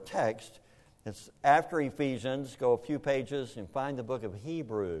text. It's after Ephesians. Go a few pages and find the book of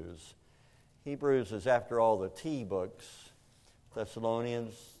Hebrews. Hebrews is after all the T books.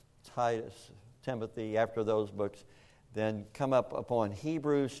 Thessalonians, Titus, Timothy, after those books. Then come up upon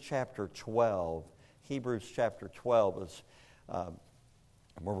Hebrews chapter 12. Hebrews chapter 12 is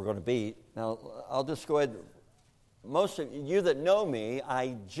where we're going to be. Now, I'll just go ahead. Most of you that know me,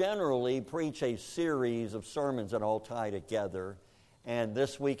 I generally preach a series of sermons that all tie together. And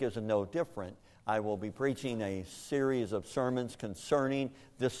this week is no different. I will be preaching a series of sermons concerning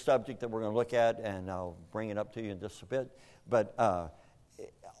this subject that we're going to look at, and I'll bring it up to you in just a bit. But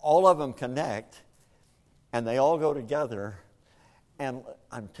all of them connect, and they all go together. And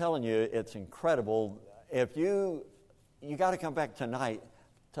I'm telling you, it's incredible. If you got to come back tonight.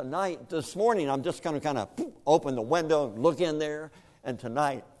 This morning, I'm just going to kind of open the window and look in there. And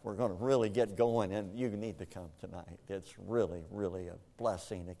tonight, we're going to really get going, and you need to come tonight. It's really, really a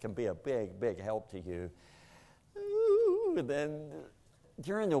blessing. It can be a big, big help to you. Ooh, and then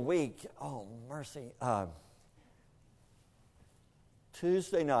during the week, oh, mercy.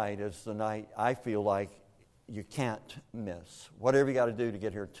 Tuesday night is the night I feel like you can't miss. Whatever you got to do to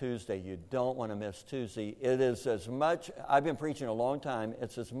get here Tuesday, you don't want to miss Tuesday. It is as much, I've been preaching a long time,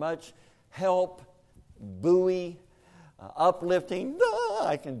 it's as much help, buoy, uplifting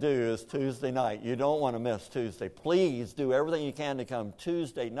I can do as Tuesday night. You don't want to miss Tuesday. Please do everything you can to come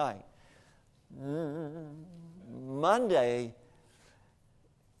Tuesday night. Monday,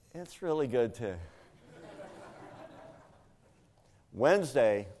 it's really good too.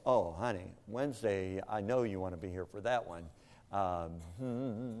 Wednesday, oh honey, Wednesday, I know you want to be here for that one.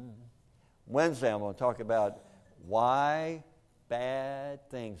 Wednesday, I'm going to talk about why bad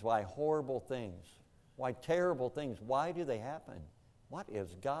things, why horrible things, why terrible things, why do they happen? What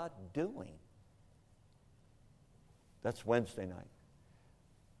is God doing? That's Wednesday night.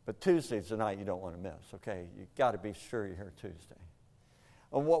 But Tuesday's the night you don't want to miss, okay? You've got to be sure you're here Tuesday.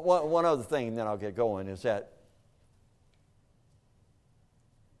 And one other thing, then I'll get going, is that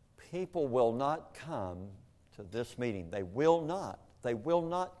people will not come to this meeting. They will not. They will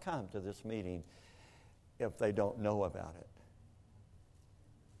not come to this meeting if they don't know about it.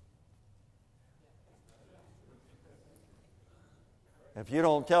 If you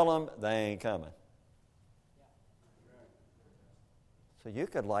don't tell them, they ain't coming. So you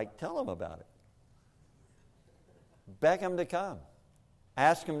could tell them about it. Beg them to come.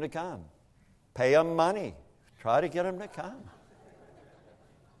 Ask them to come. Pay them money. Try to get them to come.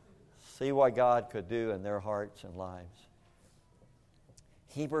 See what God could do in their hearts and lives.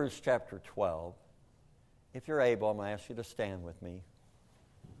 Hebrews chapter 12. If you're able, I'm going to ask you to stand with me.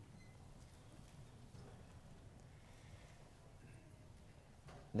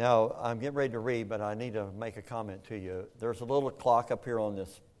 Now, I'm getting ready to read, but I need to make a comment to you. There's a little clock up here on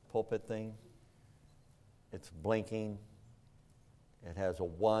this pulpit thing. It's blinking. It has a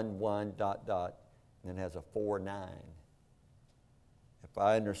 1, 1, dot, dot, and it has a 4, 9. If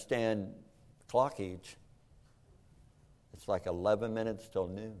I understand clockage, it's like 11 minutes till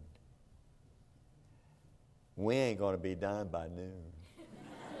noon. We ain't going to be done by noon.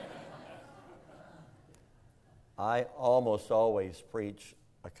 I almost always preach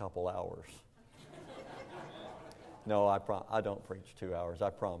a couple hours. No, I don't preach 2 hours. I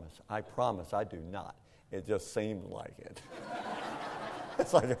promise. I do not. It just seemed like it.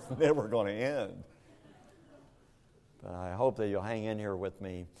 It's like it's never going to end. But I hope that you'll hang in here with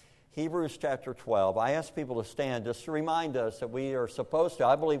me. Hebrews chapter 12. I ask people to stand just to remind us that we are supposed to,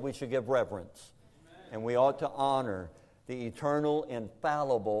 I believe we should give reverence. Amen. And we ought to honor the eternal,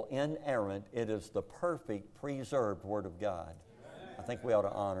 infallible, inerrant, it is the perfect, preserved Word of God. Amen. I think we ought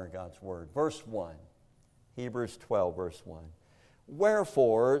to honor God's Word. Verse 1. Hebrews 12, verse 1.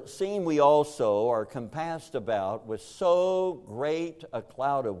 Wherefore, seeing we also are compassed about with so great a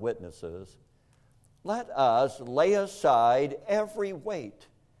cloud of witnesses, let us lay aside every weight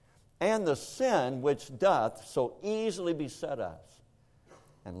and the sin which doth so easily beset us,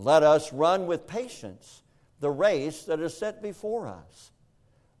 and let us run with patience the race that is set before us,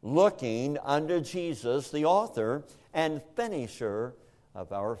 looking unto Jesus, the author and finisher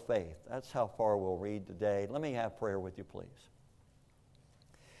of our faith. That's how far we'll read today. Let me have prayer with you, please.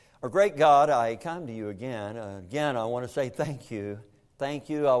 Our great God, I come to you again. Again, I want to say thank you. Thank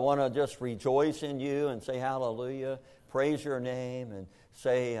you. I want to just rejoice in you and say hallelujah, praise your name, and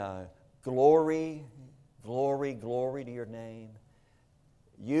say glory, glory, glory to your name.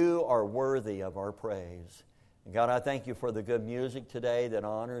 You are worthy of our praise. And God, I thank you for the good music today that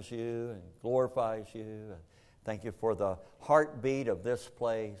honors you and glorifies you. Thank you for the heartbeat of this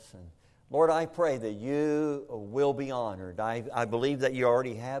place. And Lord, I pray that you will be honored. I believe that you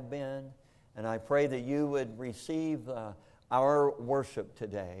already have been, and I pray that you would receive our worship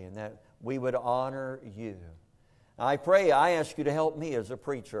today and that we would honor you. I ask you to help me as a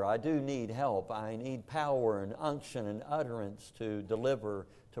preacher. I do need help. I need power and unction and utterance to deliver,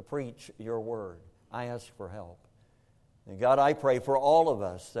 to preach your word. I ask for help. And God, I pray for all of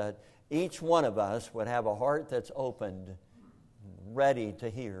us that each one of us would have a heart that's opened, ready to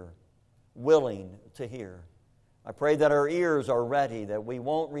hear, willing to hear. I pray that our ears are ready, that we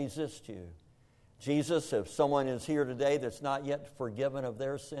won't resist you. Jesus, if someone is here today that's not yet forgiven of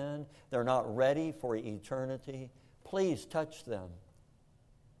their sin, they're not ready for eternity, please touch them.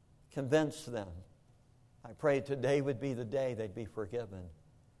 Convince them. I pray today would be the day they'd be forgiven.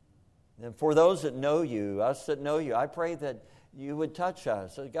 And for those that know you, us that know you, I pray that you would touch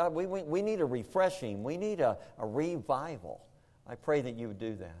us. God, we need a refreshing. We need a revival. I pray that you would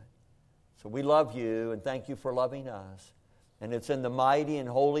do that. So we love you and thank you for loving us. And it's in the mighty and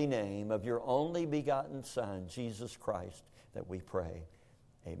holy name of your only begotten Son, Jesus Christ, that we pray.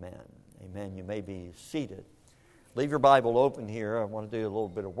 Amen. Amen. You may be seated. Leave your Bible open here. I want to do a little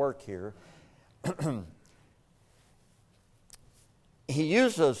bit of work here. He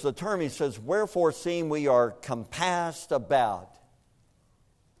uses the term, he says, wherefore seeing we are compassed about.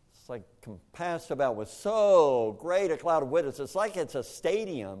 It's like compassed about with so great a cloud of witnesses. It's like it's a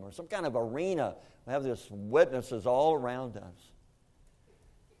stadium or some kind of arena. We have these witnesses all around us.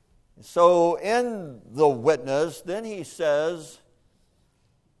 So in the witness, then he says,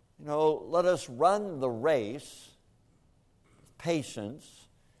 let us run the race with patience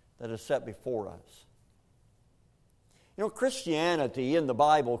that is set before us. Christianity in the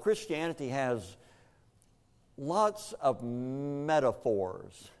Bible, Christianity has lots of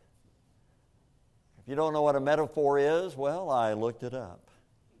metaphors. If you don't know what a metaphor is, well, I looked it up.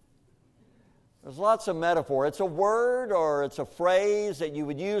 There's lots of metaphor. It's a word or it's a phrase that you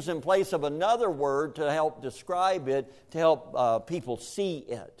would use in place of another word to help describe it, to help people see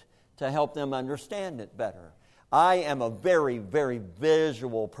it, to help them understand it better. I am a very, very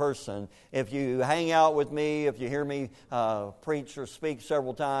visual person. If you hang out with me, if you hear me preach or speak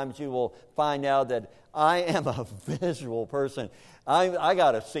several times, you will find out that I am a visual person. I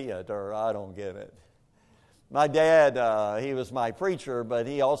got to see it or I don't get it. My dad, he was my preacher, but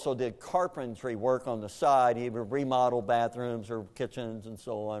he also did carpentry work on the side. He would remodel bathrooms or kitchens and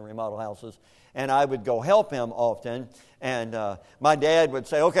so on, remodel houses. And I would go help him often. And my dad would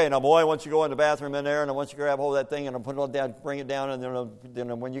say, okay, now boy, I want you to go in the bathroom in there, and I want you to grab hold of that thing, and I'll put it down, bring it down, and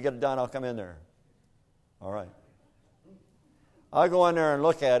then when you get it done, I'll come in there. All right. I go in there and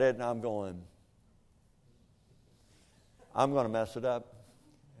look at it, and I'm going to mess it up.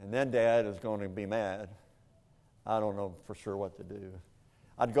 And then Dad is going to be mad. I don't know for sure what to do.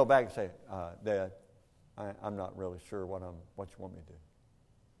 I'd go back and say, Dad, I'm not really sure what you want me to do.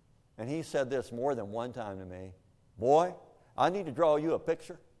 And he said this more than one time to me, boy, I need to draw you a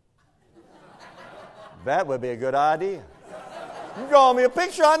picture. That would be a good idea. You draw me a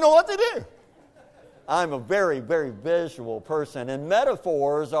picture, I know what to do. I'm a very, very visual person. And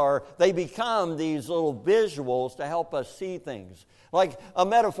metaphors they become these little visuals to help us see things. Like a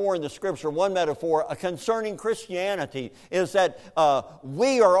metaphor in the Scripture, one metaphor concerning Christianity is that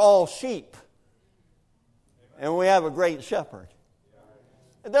we are all sheep. And we have a great shepherd.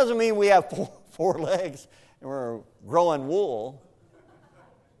 It doesn't mean we have four legs and we're growing wool.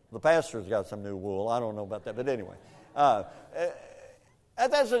 The pastor's got some new wool. I don't know about that, but anyway.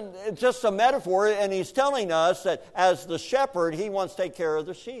 It's just a metaphor, and he's telling us that as the shepherd, he wants to take care of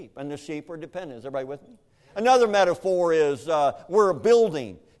the sheep, and the sheep are dependent. Is everybody with me? Another metaphor is we're a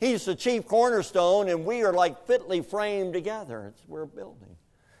building. He's the chief cornerstone, and we are like fitly framed together. We're a building.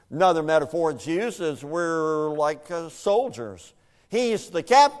 Another metaphor it's used is we're like soldiers. He's the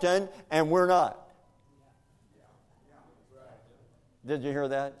captain, and we're not. Did you hear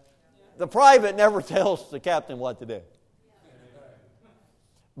that? The private never tells the captain what to do.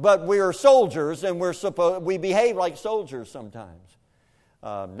 But we are soldiers, and we behave like soldiers sometimes.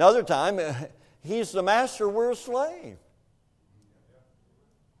 Another time, he's the master, we're a slave.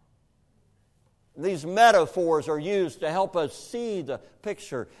 These metaphors are used to help us see the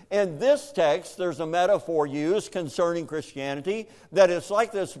picture. In this text, there's a metaphor used concerning Christianity that it's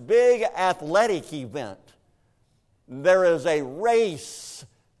like this big athletic event. There is a race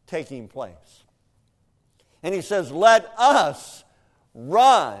taking place. And he says, let us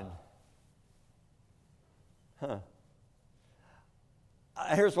run.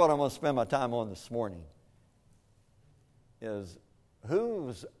 Here's what I'm going to spend my time on this morning. Is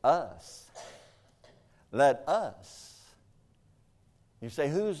who's us? Let us You say,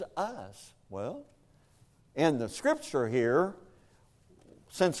 who's us? Well, in the Scripture here,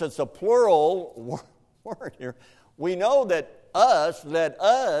 since it's a plural word here, we know that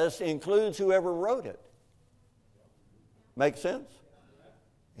us includes whoever wrote it. Make sense?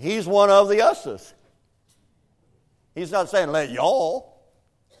 He's one of the us's. He's not saying, let y'all.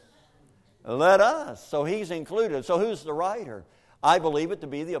 Let us. So he's included. So who's the writer? I believe it to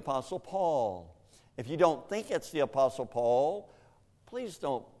be the Apostle Paul. If you don't think it's the Apostle Paul, please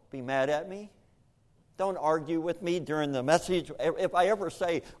don't be mad at me. Don't argue with me during the message. If I ever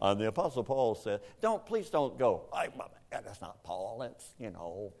say, the Apostle Paul said, please don't go, that's not Paul, that's,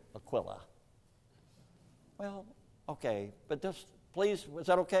 Aquila. Well, okay, but just please, is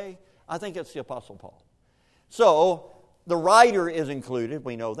that okay? I think it's the Apostle Paul. So, the writer is included,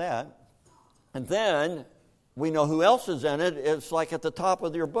 we know that. And then, we know who else is in it. It's like at the top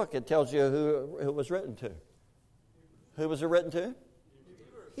of your book, it tells you who it was written to. Who was it written to?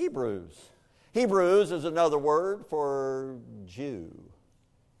 Hebrews. Hebrews is another word for Jew,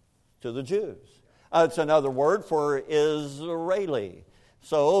 to the Jews. It's another word for Israeli.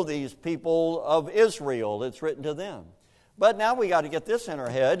 So these people of Israel, it's written to them. But now we got to get this in our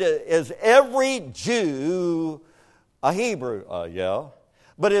head. Is every Jew a Hebrew? Yeah.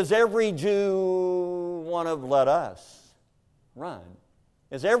 But is every Jew one of let us run?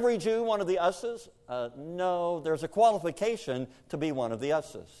 Is every Jew one of the us's? No, there's a qualification to be one of the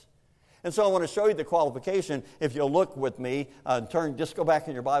us's. And so I want to show you the qualification. If you'll look with me, just go back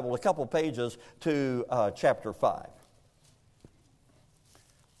in your Bible a couple pages to chapter 5.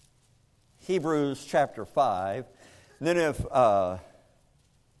 Hebrews chapter 5. And then if...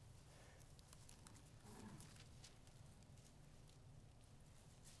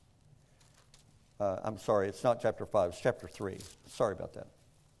 I'm sorry, it's not chapter 5, it's chapter 3. Sorry about that.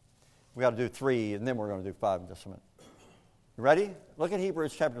 We got to do 3, and then we're going to do 5 in just a minute. You ready? Look at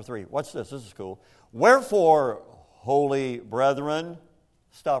Hebrews chapter 3. What's this? This is cool. Wherefore, holy brethren,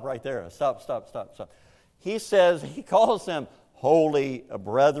 stop right there. Stop. He says, he calls them holy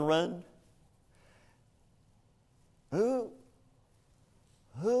brethren. Who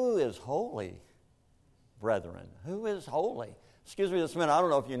is holy, brethren? Who is holy? Excuse me this minute, I don't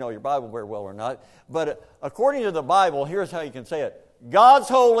know if you know your Bible very well or not, but according to the Bible, here's how you can say it. God's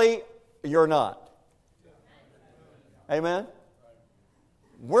holy, you're not. Amen?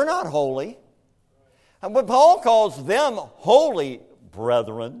 We're not holy. But Paul calls them holy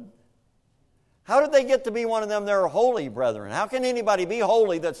brethren. How did they get to be one of them? They're holy brethren. How can anybody be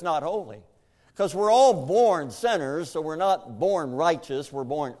holy that's not holy? Because we're all born sinners, so we're not born righteous. We're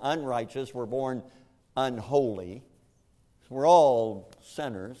born unrighteous. We're born unholy. We're all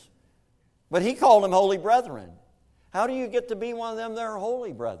sinners. But he called them holy brethren. How do you get to be one of them that are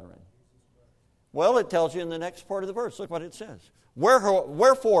holy brethren? Well, it tells you in the next part of the verse. Look what it says.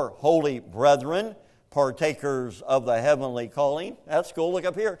 Wherefore, holy brethren, partakers of the heavenly calling. That's cool. Look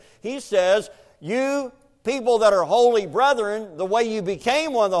up here. He says, you people that are holy brethren, the way you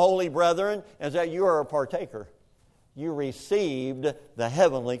became one of the holy brethren is that you are a partaker. You received the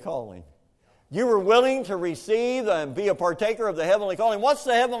heavenly calling. You were willing to receive and be a partaker of the heavenly calling. What's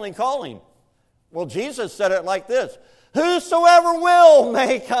the heavenly calling? Well, Jesus said it like this. Whosoever will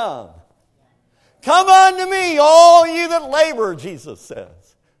may come. Come unto me, all ye that labor, Jesus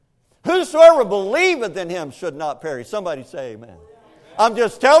says. Whosoever believeth in him should not perish. Somebody say amen. I'm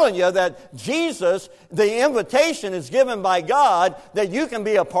just telling you that Jesus, the invitation is given by God that you can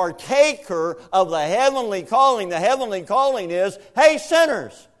be a partaker of the heavenly calling. The heavenly calling is, hey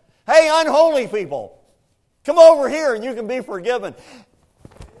sinners, hey unholy people, come over here and you can be forgiven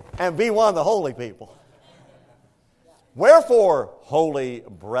and be one of the holy people. Wherefore, holy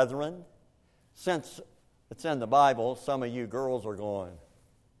brethren, since it's in the Bible, some of you girls are going,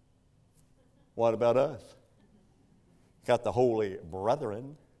 what about us? Got the holy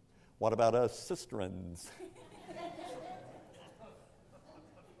brethren. What about us sisterins?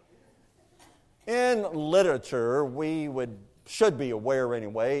 In literature, we should be aware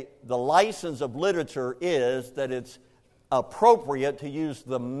anyway, the license of literature is that it's appropriate to use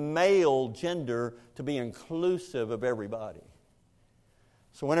the male gender to be inclusive of everybody.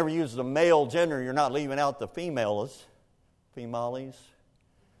 So whenever you use the male gender, you're not leaving out the females. You're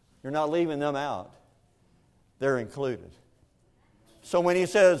not leaving them out. They're included. So when he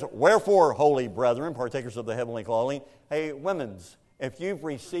says, wherefore, holy brethren, partakers of the heavenly calling, hey, women's, if you've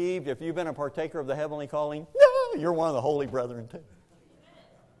been a partaker of the heavenly calling, no, you're one of the holy brethren too.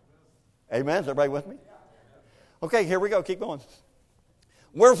 Amen? Is everybody with me? Okay, here we go. Keep going.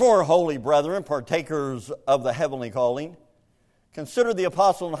 Wherefore, holy brethren, partakers of the heavenly calling, consider the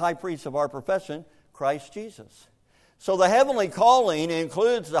apostle and high priest of our profession, Christ Jesus. So the heavenly calling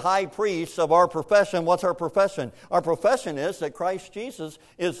includes the high priest of our profession. What's our profession? Our profession is that Christ Jesus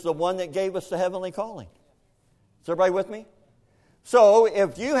is the one that gave us the heavenly calling. Is everybody with me? So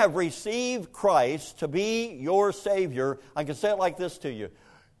if you have received Christ to be your Savior, I can say it like this to you.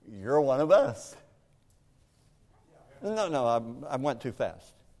 You're one of us. No, I went too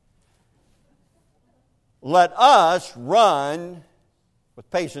fast. Let us run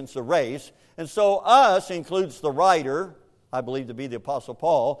with patience the race. And so us includes the writer, I believe to be the Apostle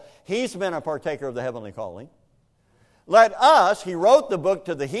Paul. He's been a partaker of the heavenly calling. Let us, he wrote the book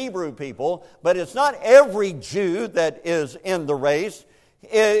to the Hebrew people, but it's not every Jew that is in the race.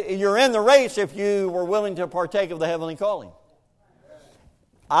 You're in the race if you were willing to partake of the heavenly calling.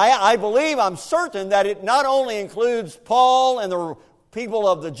 I believe, I'm certain that it not only includes Paul and the people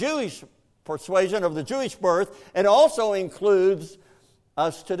of the Jewish persuasion, of the Jewish birth, it also includes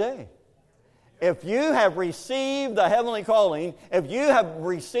us today. If you have received the heavenly calling, if you have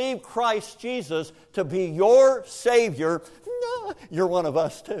received Christ Jesus to be your Savior, you're one of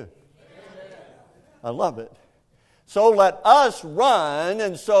us too. I love it. So let us run.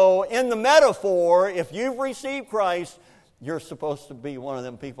 And so in the metaphor, if you've received Christ, you're supposed to be one of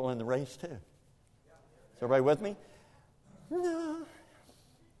them people in the race too. Is everybody with me? No.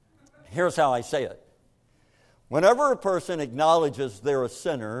 Here's how I say it. Whenever a person acknowledges they're a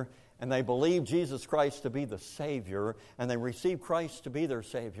sinner and they believe Jesus Christ to be the Savior and they receive Christ to be their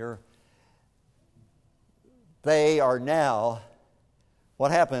Savior, they are now, what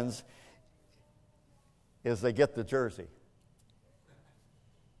happens is they get the jersey.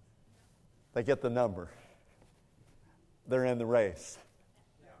 They get the number. They're in the race.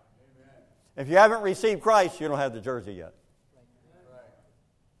 If you haven't received Christ, you don't have the jersey yet.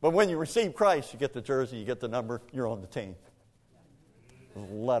 But when you receive Christ, you get the jersey, you get the number, you're on the team.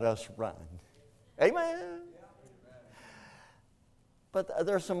 Let us run. Amen. But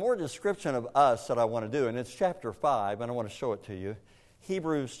there's some more description of us that I want to do, and it's chapter 5, and I want to show it to you.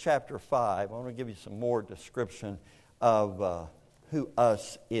 Hebrews chapter 5. I want to give you some more description of who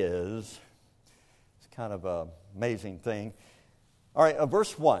us is. It's kind of an amazing thing. All right,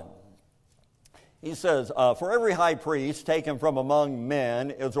 verse 1. He says, for every high priest taken from among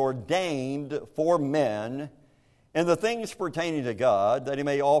men is ordained for men in the things pertaining to God, that he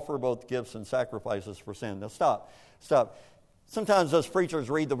may offer both gifts and sacrifices for sin. Now stop. Sometimes us preachers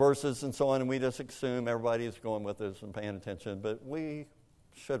read the verses and so on, and we just assume everybody is going with us and paying attention, but we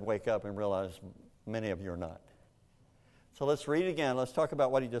should wake up and realize many of you are not. So let's read it again. Let's talk about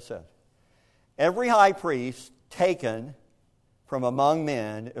what he just said. Every high priest taken from among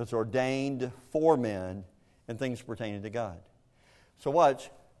men is ordained for men in things pertaining to God. So watch.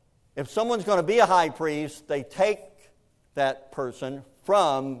 If someone's going to be a high priest, they take that person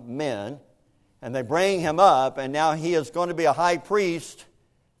from men and they bring him up, and now he is going to be a high priest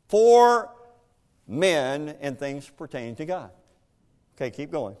for men in things pertaining to God. Okay,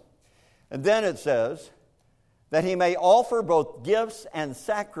 keep going. And then it says that he may offer both gifts and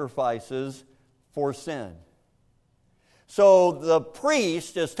sacrifices for sin. So the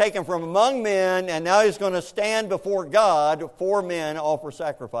priest is taken from among men, and now he's going to stand before God for men, offer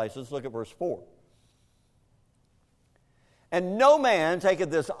sacrifices. Look at verse 4. And no man taketh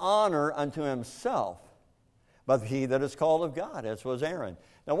this honor unto himself, but he that is called of God, as was Aaron.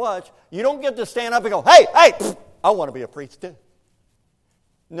 Now watch, you don't get to stand up and go, hey, I want to be a priest too.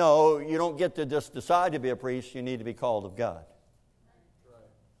 No, you don't get to just decide to be a priest. You need to be called of God.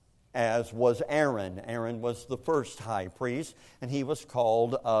 As was Aaron. Aaron was the first high priest, and he was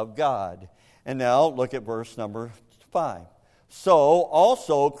called of God. And now look at verse number 5. So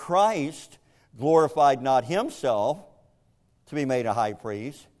also Christ glorified not himself to be made a high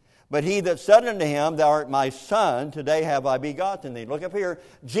priest, but he that said unto him, Thou art my son, today have I begotten thee. Look up here.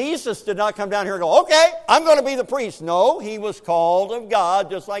 Jesus did not come down here and go, okay, I'm going to be the priest. No, he was called of God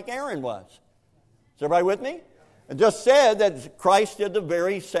just like Aaron was. Is everybody with me? It just said that Christ did the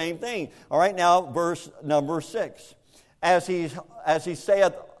very same thing. All right, now verse number 6. As he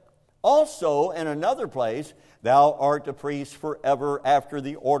saith also in another place, Thou art the priest forever after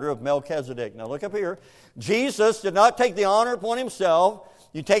the order of Melchizedek. Now look up here. Jesus did not take the honor upon himself.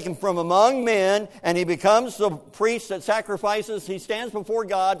 You take him from among men, and he becomes the priest that sacrifices. He stands before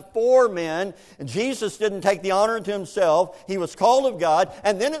God for men. And Jesus didn't take the honor unto himself. He was called of God.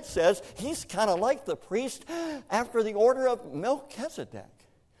 And then it says he's kind of like the priest after the order of Melchizedek.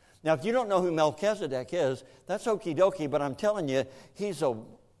 Now, if you don't know who Melchizedek is, that's okie dokie, but I'm telling you, he's an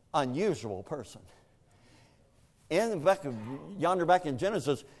unusual person. Back in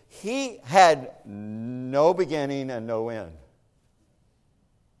Genesis, he had no beginning and no end.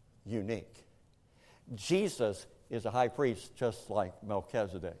 Unique. Jesus is a high priest just like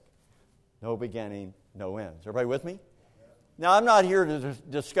Melchizedek. No beginning, no end. Is everybody with me? Now, I'm not here to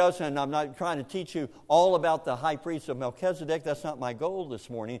discuss, and I'm not trying to teach you all about the high priest of Melchizedek. That's not my goal this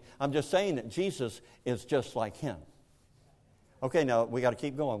morning. I'm just saying that Jesus is just like him. Okay, now we got to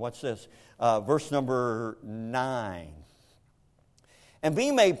keep going. Watch this. Verse number 9. And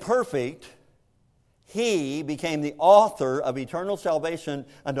being made perfect, he became the author of eternal salvation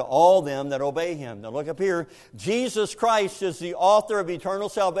unto all them that obey him. Now look up here. Jesus Christ is the author of eternal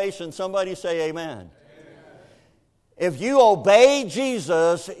salvation. Somebody say amen. If you obey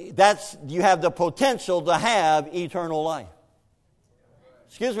Jesus, you have the potential to have eternal life.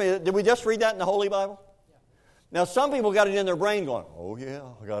 Excuse me, did we just read that in the Holy Bible? Now, some people got it in their brain going, oh yeah,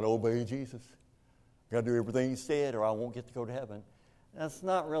 I got to obey Jesus. I got to do everything he said or I won't get to go to heaven. That's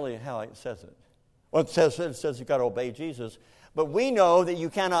not really how it says it. Well, it says you've got to obey Jesus. But we know that you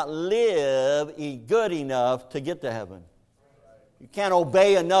cannot live good enough to get to heaven. You can't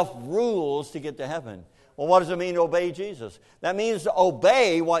obey enough rules to get to heaven. Well, what does it mean to obey Jesus? That means to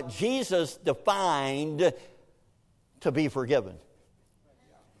obey what Jesus defined to be forgiven.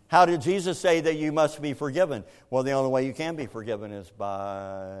 How did Jesus say that you must be forgiven? Well, the only way you can be forgiven is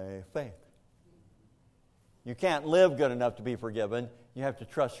by faith. You can't live good enough to be forgiven. You have to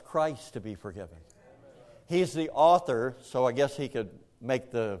trust Christ to be forgiven. He's the author, so I guess he could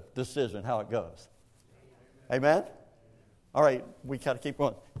make the decision how it goes. Amen? All right, we got to keep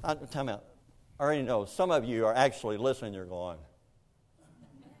going. Time out. I already know some of you are actually listening. You're going,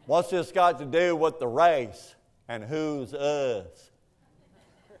 what's this got to do with the race and who's us?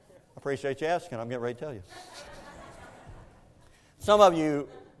 I appreciate you asking. I'm getting ready to tell you. Some of you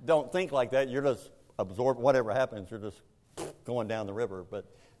don't think like that. You're just absorbed. Whatever happens, you're just going down the river. But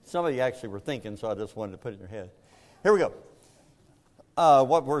some of you actually were thinking, so I just wanted to put it in your head. Here we go.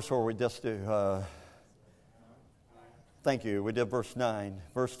 What verse were we just do? Thank you. We did verse 9.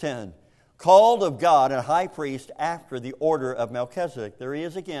 Verse 10. Called of God and high priest after the order of Melchizedek. There he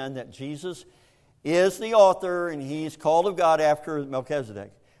is again, that Jesus is the author and he's called of God after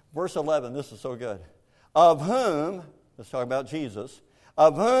Melchizedek. Verse 11, this is so good. Of whom, let's talk about Jesus,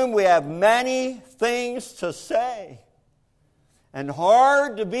 of whom we have many things to say and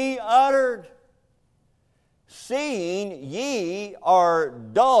hard to be uttered, seeing ye are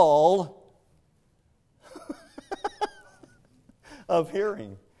dull of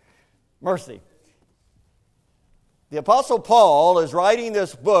hearing. Mercy. The Apostle Paul is writing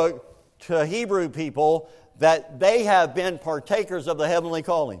this book to Hebrew people that they have been partakers of the heavenly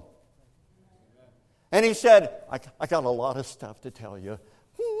calling. And he said, I got a lot of stuff to tell you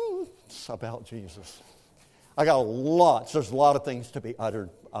about Jesus. I got lots. There's a lot of things to be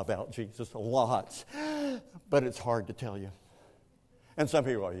uttered about Jesus. Lots. But it's hard to tell you. And some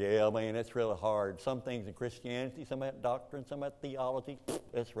people are, yeah, man, it's really hard. Some things in Christianity, some about doctrine, some about theology,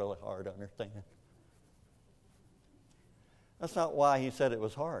 it's really hard to understand. That's not why he said it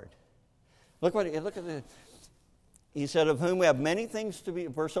was hard. Look at this. He said, of whom we have many things to be,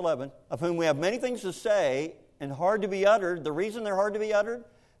 verse 11, of whom we have many things to say and hard to be uttered. The reason they're hard to be uttered?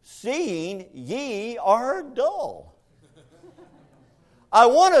 Seeing ye are dull. I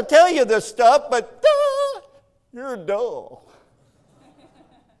want to tell you this stuff, but you're dull.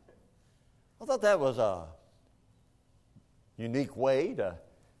 I thought that was a unique way to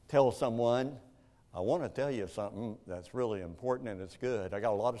tell someone, I want to tell you something that's really important and it's good. I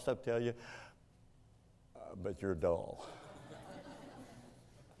got a lot of stuff to tell you, but you're dull.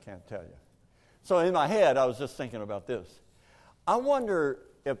 Can't tell you. So in my head, I was just thinking about this. I wonder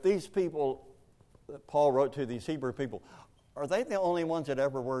if these people that Paul wrote to, these Hebrew people, are they the only ones that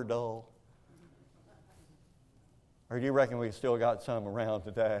ever were dull? Or do you reckon we still got some around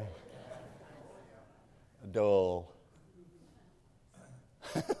today? Dull.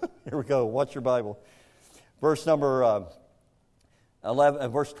 Here we go. Watch your Bible. Verse number 11,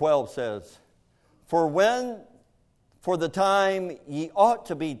 verse 12 says, For the time ye ought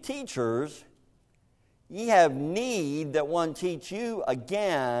to be teachers, ye have need that one teach you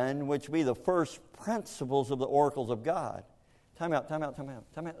again, which be the first principles of the oracles of God. Time out.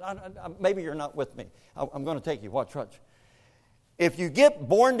 Maybe you're not with me. I'm going to take you. Watch. If you get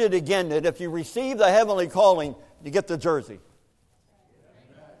born again, if you receive the heavenly calling, you get the jersey.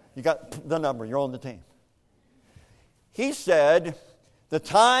 You got the number. You're on the team. He said, the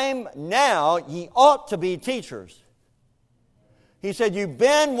time now ye ought to be teachers. He said, you've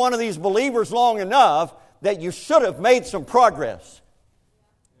been one of these believers long enough that you should have made some progress.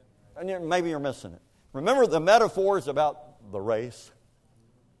 And maybe you're missing it. Remember the metaphors about the race?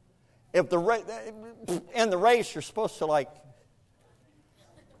 In the race, you're supposed to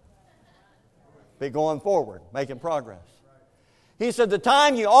be going forward, making progress. He said, the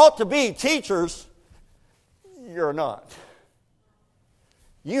time you ought to be teachers, you're not.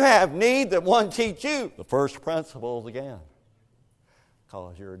 You have need that one teach you the first principles again,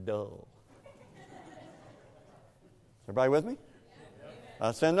 because you're dull. Everybody with me?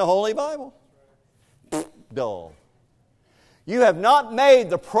 That's in the Holy Bible. Dull. You have not made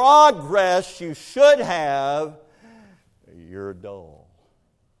the progress you should have. You're dull.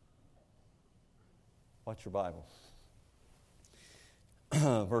 What's your Bible?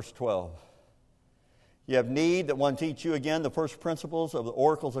 Verse 12. You have need that one teach you again the first principles of the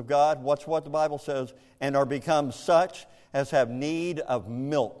oracles of God. Watch what the Bible says. And are become such as have need of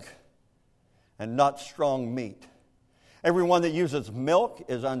milk and not strong meat. Everyone that uses milk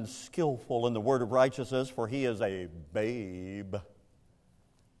is unskillful in the word of righteousness, for he is a babe.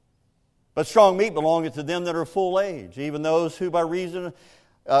 But strong meat belongeth to them that are full age, even those who by reason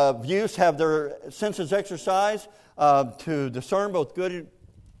of use have their senses exercised to discern both good and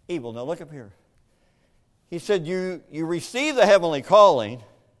evil. Now look up here. He said, you receive the heavenly calling.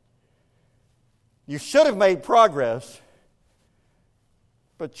 You should have made progress,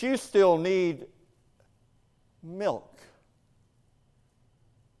 but you still need milk.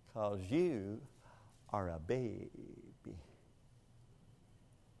 Because you are a baby.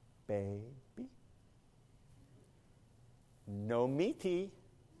 Baby. No meaty.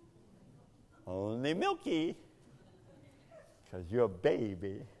 Only milky. Because you're a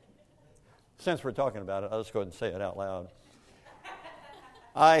baby. Since we're talking about it, I'll just go ahead and say it out loud.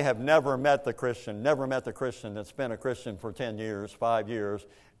 I have never met the Christian that's been a Christian for 10 years, 5 years,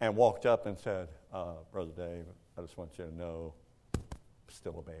 and walked up and said, Brother Dave, I just want you to know,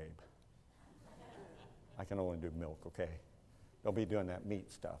 still a babe. I can only do milk, okay? Don't be doing that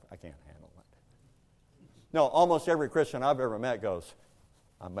meat stuff. I can't handle it. No, almost every Christian I've ever met goes,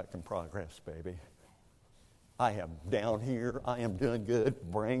 I'm making progress, baby. I am down here. I am doing good.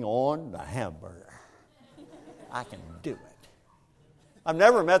 Bring on the hamburger. I can do it. I've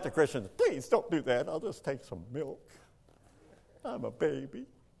never met the Christian, please don't do that. I'll just take some milk. I'm a baby.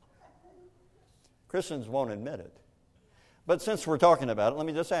 Christians won't admit it. But since we're talking about it, let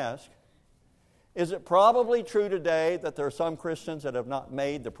me just ask, is it probably true today that there are some Christians that have not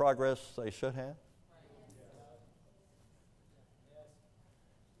made the progress they should have?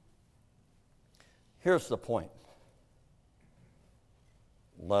 Here's the point.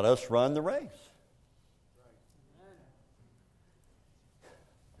 Let us run the race.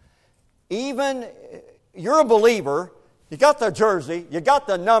 Even you're a believer, you got the jersey, you got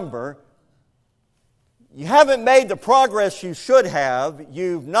the number, you haven't made the progress you should have,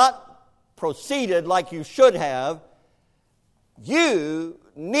 you've not proceeded like you should have, you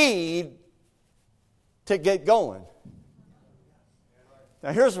need to get going.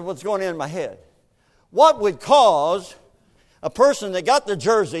 Now here's what's going in my head. What would cause a person that got the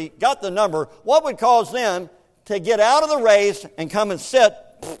jersey, got the number, what would cause them to get out of the race and come and sit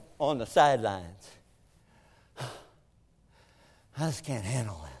on the sidelines? I just can't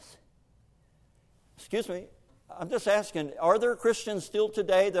handle this. Excuse me, I'm just asking, are there Christians still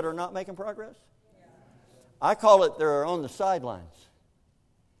today that are not making progress? I call it they're on the sidelines.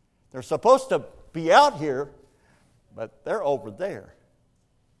 They're supposed to be out here, but they're over there.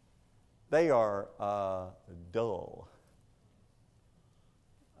 They are dull.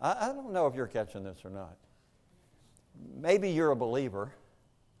 I don't know if you're catching this or not. Maybe you're a believer.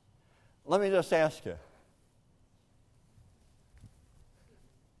 Let me just ask you.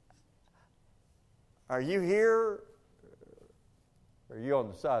 Are you here or are you on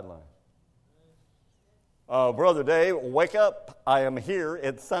the sideline? Brother Dave, wake up. I am here.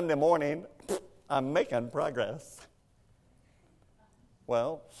 It's Sunday morning. I'm making progress.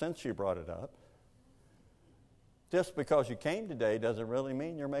 Well, since you brought it up, just because you came today doesn't really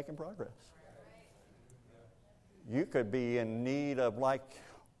mean you're making progress. You could be in need of like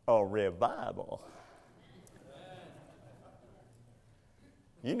a revival.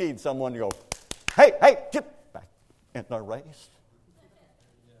 You need someone to go, hey, get back in the race.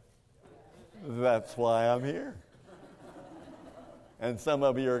 That's why I'm here. And some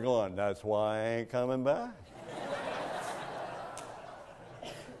of you are going, that's why I ain't coming back.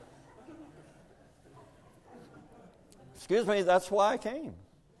 Excuse me, that's why I came.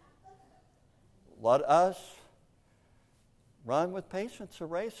 Let us run with patience a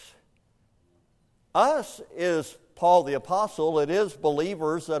race. Us is Paul the Apostle. It is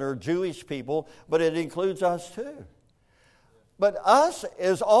believers that are Jewish people, but it includes us too. But us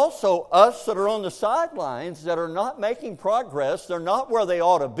is also us that are on the sidelines that are not making progress. They're not where they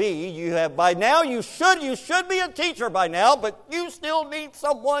ought to be. You have by now, you should be a teacher by now, but you still need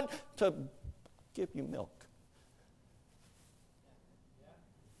someone to give you milk.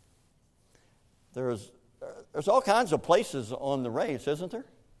 There's all kinds of places on the race, isn't there?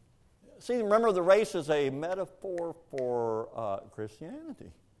 See, remember, the race is a metaphor for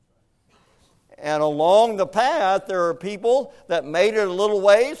Christianity. And along the path, there are people that made it a little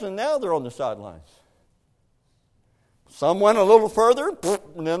ways, and now they're on the sidelines. Some went a little further,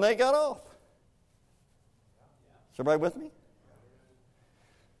 and then they got off. Is everybody with me?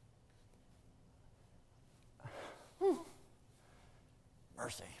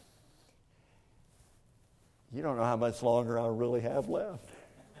 Mercy. You don't know how much longer I really have left.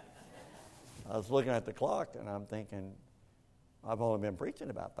 I was looking at the clock, and I'm thinking, I've only been preaching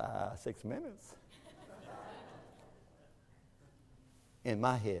about 5-6 minutes. In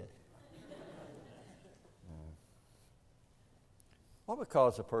my head. What would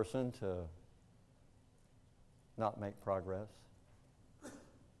cause a person to not make progress?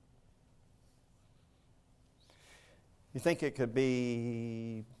 You think it could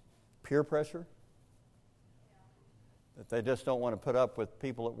be peer pressure? That they just don't want to put up with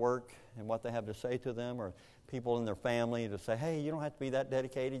people at work and what they have to say to them, or people in their family to say, hey, you don't have to be that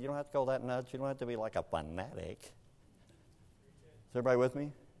dedicated, you don't have to go that nuts, you don't have to be like a fanatic. Is everybody with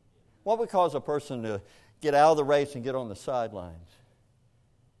me? What would cause a person to get out of the race and get on the sidelines?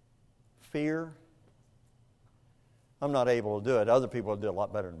 Fear. I'm not able to do it. Other people do it a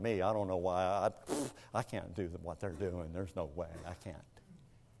lot better than me. I don't know why. I can't do what they're doing. There's no way. I can't.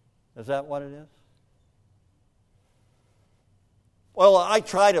 Is that what it is? Well, I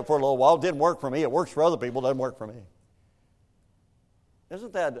tried it for a little while. It didn't work for me. It works for other people. It doesn't work for me.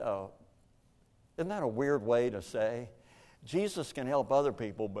 Isn't that a weird way to say, Jesus can help other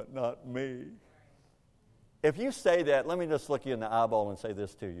people, but not me? If you say that, let me just look you in the eyeball and say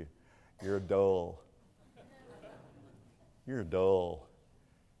this to you. You're dull. You're dull.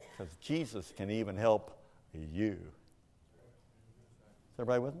 Because Jesus can even help you. Is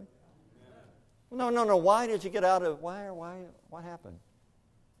everybody with me? No. Why did you get out of... Why? What happened?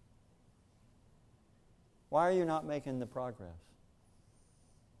 Why are you not making the progress?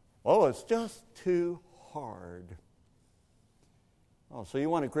 Oh, it's just too hard. Oh, so you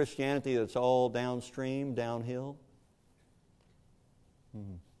want a Christianity that's all downstream, downhill?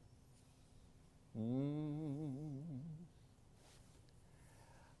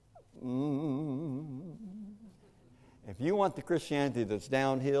 If you want the Christianity that's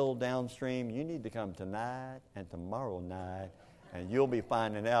downhill, downstream, you need to come tonight and tomorrow night, and you'll be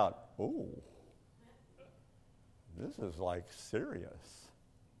finding out, oh, this is like serious.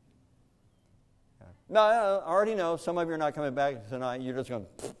 No, I already know some of you are not coming back tonight. You're just going,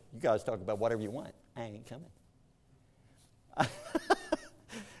 you guys talk about whatever you want. I ain't coming.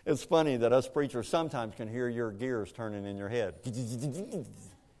 It's funny that us preachers sometimes can hear your gears turning in your head.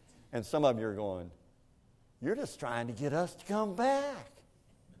 And some of you are going, you're just trying to get us to come back.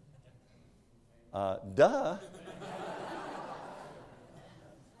 Duh.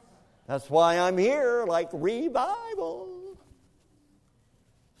 That's why I'm here, like revival.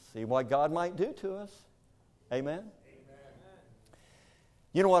 See what God might do to us. Amen? Amen.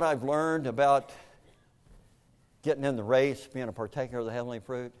 You know what I've learned about getting in the race, being a partaker of the heavenly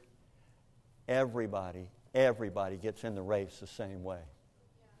fruit? Everybody gets in the race the same way.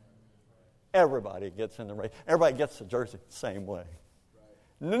 Everybody gets in the race. Everybody gets the jersey the same way.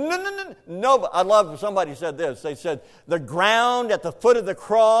 No. I love somebody said this. They said, the ground at the foot of the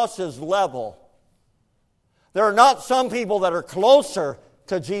cross is level. There are not some people that are closer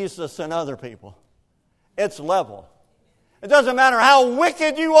to Jesus than other people. It's level. It doesn't matter how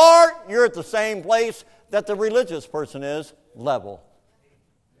wicked you are, you're at the same place that the religious person is, level.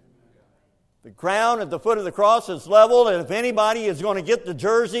 The ground at the foot of the cross is level, and if anybody is going to get the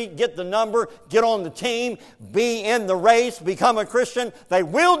jersey, get the number, get on the team, be in the race, become a Christian, they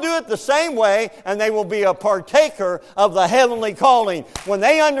will do it the same way, and they will be a partaker of the heavenly calling. When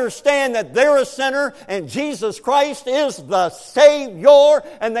they understand that they're a sinner and Jesus Christ is the Savior,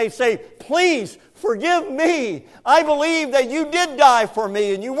 and they say, please, forgive me. I believe that you did die for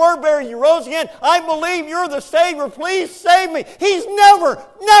me and you were buried, you rose again. I believe you're the Savior. Please save me. He's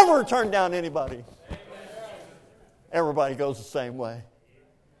never turned down anybody. Amen. Everybody goes the same way.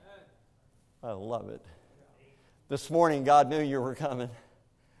 I love it. This morning, God knew you were coming,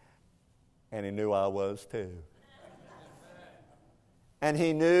 and He knew I was too. And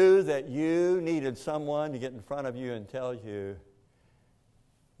He knew that you needed someone to get in front of you and tell you,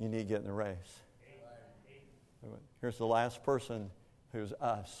 you need to get in the race. Here's the last person who's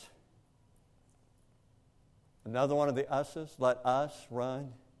us. Another one of the us's, let us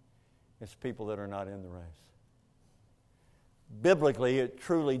run, is people that are not in the race. Biblically, it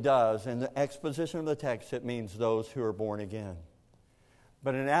truly does. In the exposition of the text, it means those who are born again.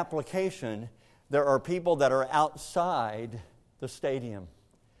 But in application, there are people that are outside the stadium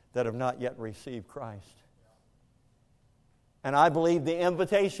that have not yet received Christ. And I believe the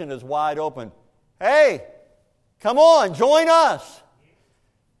invitation is wide open. Hey, come on, join us.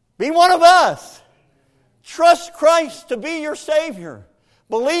 Be one of us. Trust Christ to be your Savior.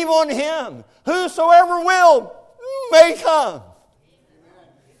 Believe on Him. Whosoever will may come.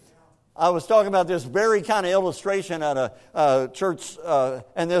 I was talking about this very kind of illustration at a church,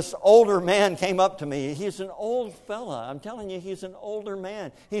 and this older man came up to me. He's an old fella. I'm telling you, he's an older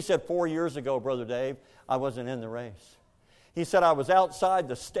man. He said, 4 years ago, Brother Dave, I wasn't in the race. He said, I was outside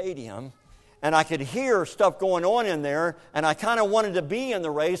the stadium, and I could hear stuff going on in there, and I kind of wanted to be in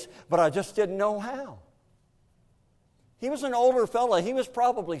the race, but I just didn't know how. He was an older fella. He was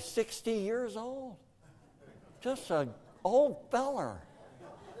probably 60 years old. Just an old feller.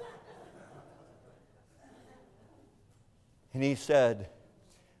 And he said,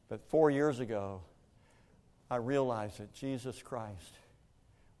 but 4 years ago, I realized that Jesus Christ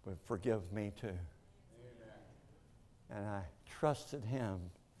would forgive me too. And I trusted Him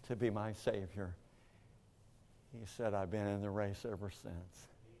to be my Savior. He said, I've been in the race ever since.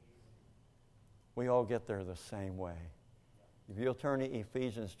 We all get there the same way. If you'll turn to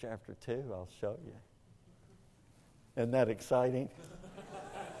Ephesians chapter 2, I'll show you. Isn't that exciting?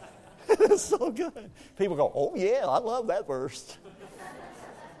 It's so good. People go, oh yeah, I love that verse.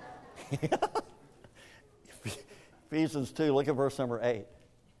 Ephesians 2, look at verse number 8.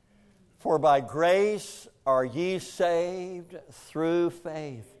 For by grace are ye saved through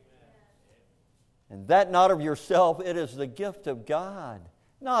faith. And that not of yourself, it is the gift of God,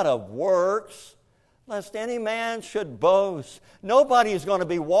 not of works, lest any man should boast. Nobody is going to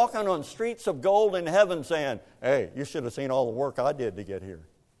be walking on streets of gold in heaven saying, hey, you should have seen all the work I did to get here.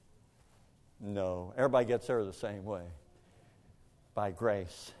 No, everybody gets there the same way. By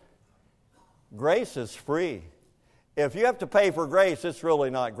grace. Grace is free. If you have to pay for grace, it's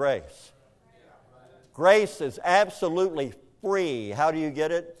really not grace. Grace is absolutely free. How do you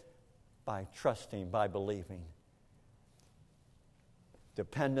get it? By trusting, by believing.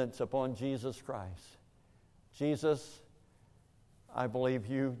 Dependence upon Jesus Christ. Jesus, I believe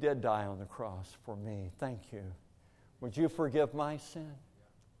you did die on the cross for me. Thank you. Would you forgive my sin?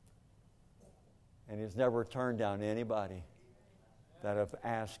 And He's never turned down anybody that have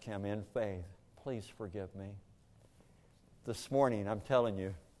asked Him in faith, please forgive me. This morning, I'm telling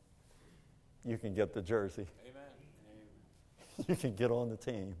you, you can get the jersey. Amen. You can get on the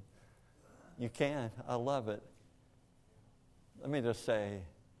team. You can. I love it. Let me just say,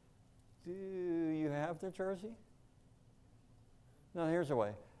 do you have the jersey? No, here's the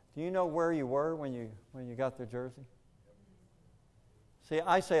way. Do you know where you were when you got the jersey? See,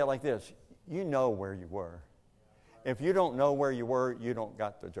 I say it like this. You know where you were. If you don't know where you were, you don't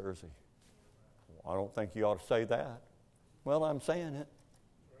got the jersey. Well, I don't think you ought to say that. Well, I'm saying it.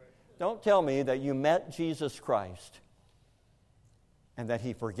 Don't tell me that you met Jesus Christ and that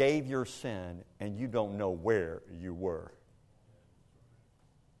He forgave your sin and you don't know where you were.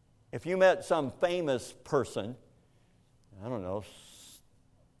 If you met some famous person, I don't know,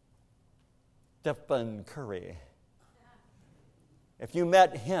 Stephen Curry, if you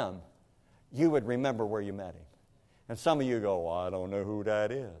met him, you would remember where you met him. And some of you go, well, I don't know who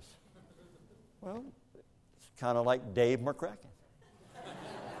that is. Well, it's kind of like Dave McCracken.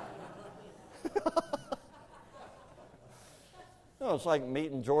 No, it's like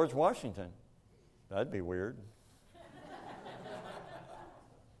meeting George Washington. That'd be weird.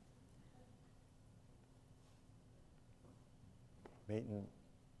 Meeting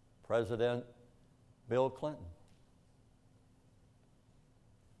President Bill Clinton.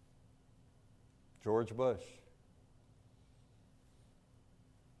 George Bush.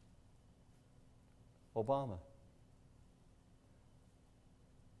 Obama.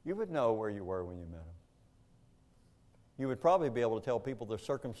 You would know where you were when you met him. You would probably be able to tell people the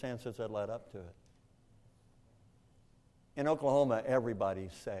circumstances that led up to it. In Oklahoma,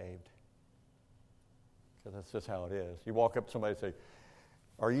 everybody's saved. Because that's just how it is. You walk up to somebody and say,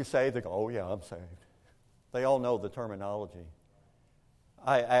 are you saved? They go, oh yeah, I'm saved. They all know the terminology.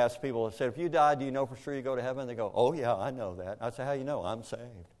 I ask people, I said, if you die, do you know for sure you go to heaven? They go, oh yeah, I know that. I say, how do you know? I'm saved.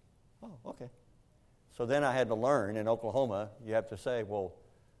 Oh, okay. So then I had to learn in Oklahoma, you have to say, well,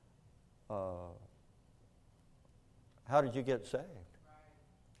 how did you get saved?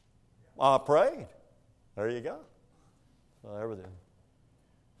 Well, I prayed. There you go. So everything.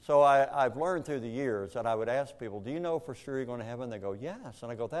 So I've learned through the years that I would ask people, do you know for sure you're going to heaven? They go, yes.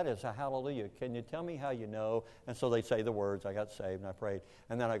 And I go, that is a hallelujah. Can you tell me how you know? And so they say the words, I got saved and I prayed.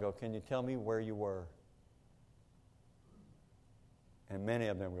 And then I go, can you tell me where you were? And many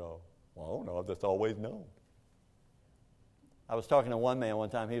of them go, well, I don't know, I've just always known. I was talking to one man one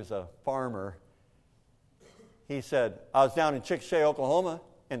time, he was a farmer. He said, I was down in Chickasha, Oklahoma,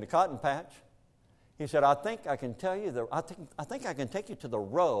 in the cotton patch. He said, I think I can tell you, I think I can take you to the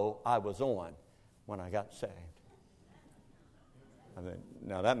row I was on when I got saved. I mean,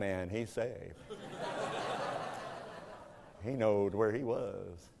 now that man, he's saved. He knowed where he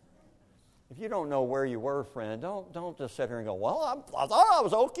was. If you don't know where you were, friend, don't just sit here and go, well, I thought I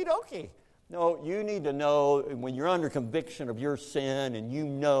was okie dokie. No, you need to know when you're under conviction of your sin and you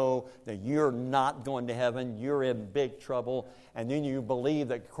know that you're not going to heaven, you're in big trouble, and then you believe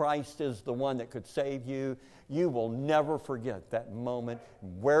that Christ is the one that could save you, you will never forget that moment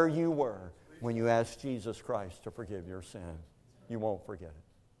where you were when you asked Jesus Christ to forgive your sin. You won't forget it.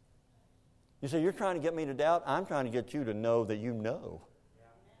 You say, you're trying to get me to doubt? I'm trying to get you to know that you know.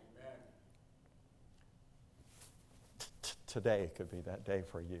 Today could be that day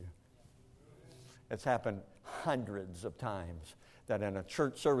for you. It's happened hundreds of times that in a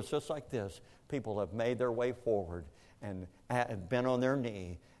church service just like this, people have made their way forward and been on their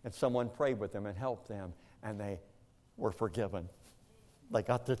knee, and someone prayed with them and helped them, and they were forgiven. They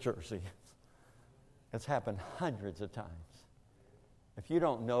got the jersey. It's happened hundreds of times. If you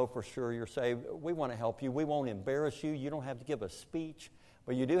don't know for sure you're saved, we want to help you. We won't embarrass you. You don't have to give a speech,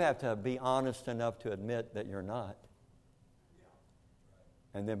 but you do have to be honest enough to admit that you're not.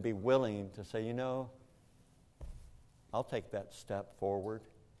 And then be willing to say, you know, I'll take that step forward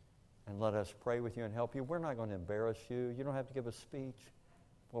and let us pray with you and help you. We're not going to embarrass you. You don't have to give a speech.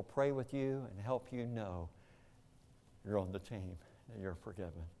 We'll pray with you and help you know you're on the team, that you're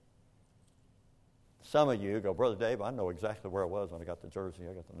forgiven. Some of you go, Brother Dave, I know exactly where I was when I got the jersey.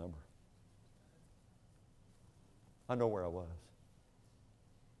 I got the number. I know where I was.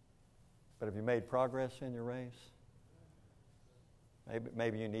 But have you made progress in your race?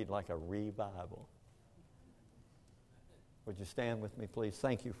 Maybe you need like a revival. Would you stand with me, please?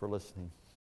 Thank you for listening.